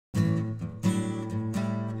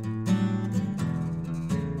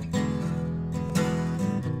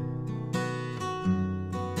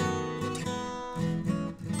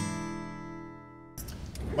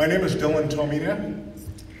My name is Tomine.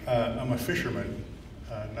 I'm a fisherman,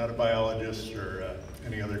 not a biologist or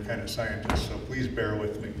any other kind of scientist, so please bear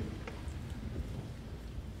with me.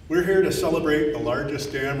 We're here to celebrate the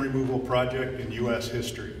largest dam removal project in U.S.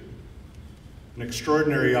 history. An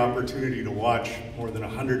extraordinary opportunity to watch more than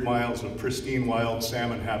 100 miles of pristine wild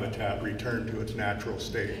salmon habitat return to its natural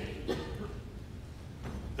state.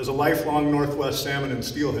 As a lifelong Northwest salmon and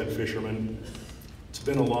steelhead fisherman, it's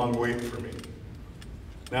been a long wait for me.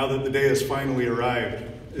 Now that the day has finally arrived,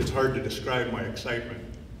 it's hard to describe my excitement.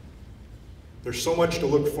 There's so much to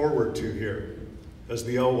look forward to here as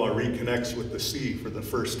the Elwha reconnects with the sea for the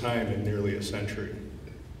first time in nearly a century.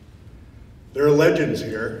 There are legends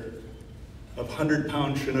here of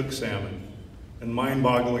 100-pound Chinook salmon and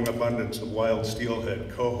mind-boggling abundance of wild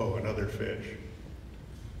steelhead, coho, and other fish.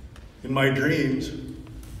 In my dreams,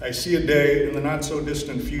 I see a day in the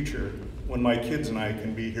not-so-distant future when my kids and I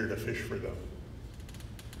can be here to fish for them.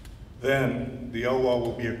 Then, the Elwha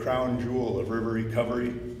will be a crown jewel of river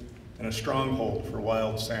recovery and a stronghold for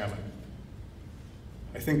wild salmon.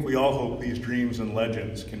 I think we all hope these dreams and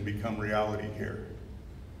legends can become reality here.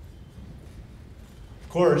 Of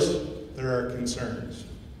course, there are concerns.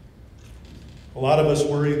 A lot of us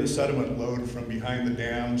worry the sediment load from behind the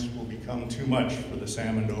dams will become too much for the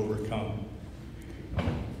salmon to overcome,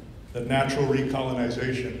 that natural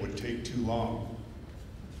recolonization would take too long,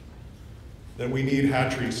 that we need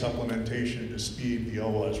hatchery supplementation to speed the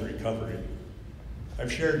Elwha's recovery.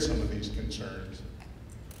 I've shared some of these concerns.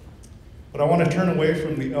 But I want to turn away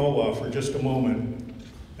from the Elwha for just a moment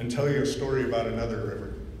and tell you a story about another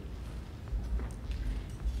river.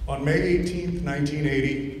 On May 18,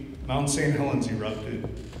 1980, Mount St. Helens erupted,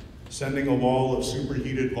 sending a wall of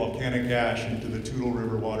superheated volcanic ash into the Toutle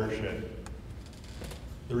River watershed.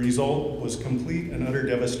 The result was complete and utter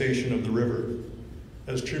devastation of the river,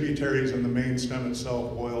 as tributaries and the main stem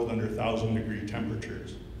itself boiled under 1,000-degree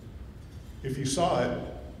temperatures. If you saw it,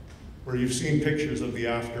 or you've seen pictures of the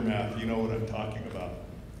aftermath, you know what I'm talking about.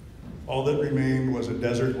 All that remained was a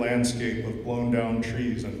desert landscape of blown down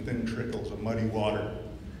trees and thin trickles of muddy water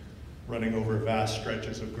running over vast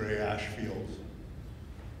stretches of gray ash fields.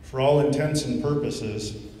 For all intents and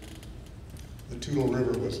purposes, the Toutle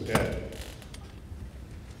River was dead.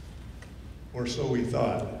 Or so we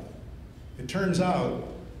thought. It turns out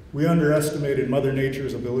we underestimated Mother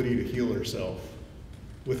Nature's ability to heal herself.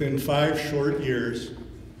 Within 5 short years,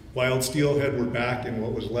 wild steelhead were back in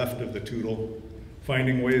what was left of the Toutle,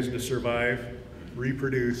 finding ways to survive,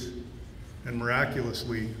 reproduce, and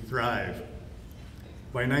miraculously thrive.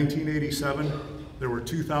 By 1987, there were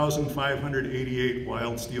 2,588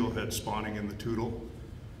 wild steelhead spawning in the Toutle,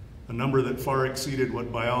 a number that far exceeded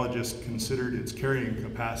what biologists considered its carrying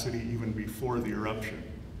capacity even before the eruption.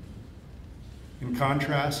 In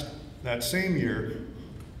contrast, that same year,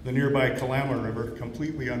 the nearby Kalama River,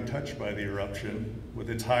 completely untouched by the eruption, with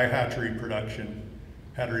its high hatchery production,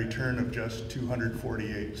 had a return of just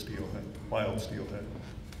 248 steelhead, wild steelhead.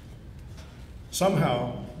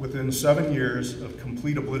 Somehow, within 7 years of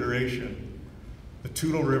complete obliteration, the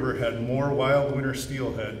Toutle River had more wild winter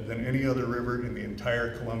steelhead than any other river in the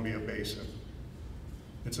entire Columbia Basin.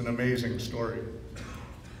 It's an amazing story.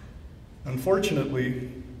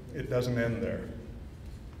 Unfortunately, it doesn't end there.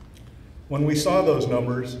 When we saw those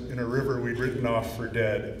numbers in a river we'd written off for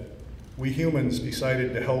dead, we humans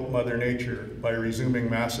decided to help Mother Nature by resuming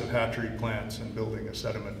massive hatchery plants and building a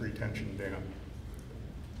sediment retention dam.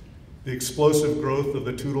 The explosive growth of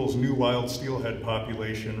the Tootle's new wild steelhead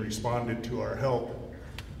population responded to our help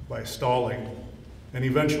by stalling and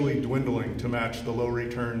eventually dwindling to match the low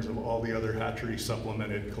returns of all the other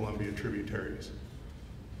hatchery-supplemented Columbia tributaries.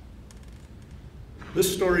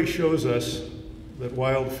 This story shows us that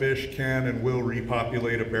wild fish can and will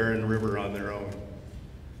repopulate a barren river on their own,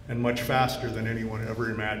 and much faster than anyone ever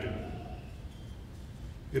imagined.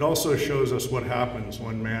 It also shows us what happens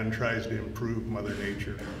when man tries to improve Mother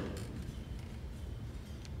Nature.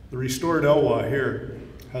 The restored Elwha here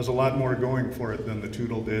has a lot more going for it than the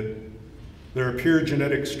Toutle did. There are pure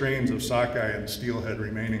genetic strains of sockeye and steelhead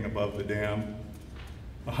remaining above the dam,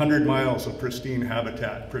 100 miles of pristine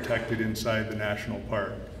habitat protected inside the national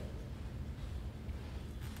park,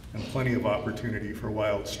 and plenty of opportunity for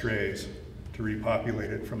wild strays to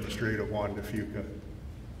repopulate it from the Strait of Juan de Fuca.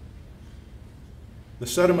 The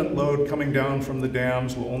sediment load coming down from the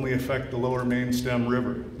dams will only affect the lower main stem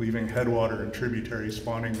river, leaving headwater and tributary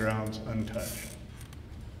spawning grounds untouched.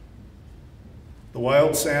 The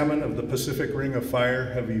wild salmon of the Pacific Ring of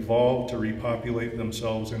Fire have evolved to repopulate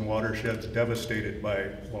themselves in watersheds devastated by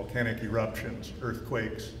volcanic eruptions,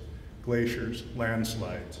 earthquakes, glaciers,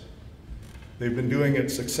 landslides. They've been doing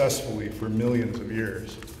it successfully for millions of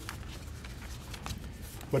years.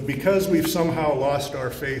 But because we've somehow lost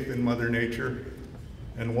our faith in Mother Nature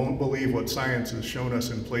and won't believe what science has shown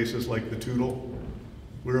us in places like the Toutle,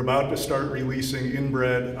 we're about to start releasing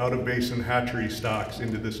inbred, out-of-basin hatchery stocks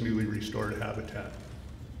into this newly restored habitat.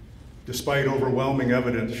 Despite overwhelming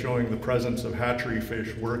evidence showing the presence of hatchery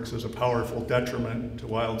fish works as a powerful detriment to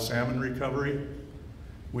wild salmon recovery,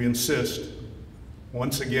 we insist,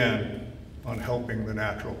 once again, on helping the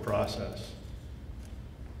natural process.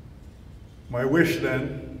 My wish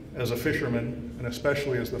then, as a fisherman, and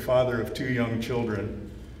especially as the father of 2 young children,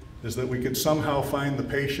 is that we could somehow find the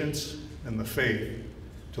patience and the faith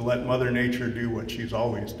to let Mother Nature do what she's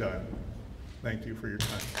always done. Thank you for your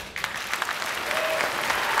time.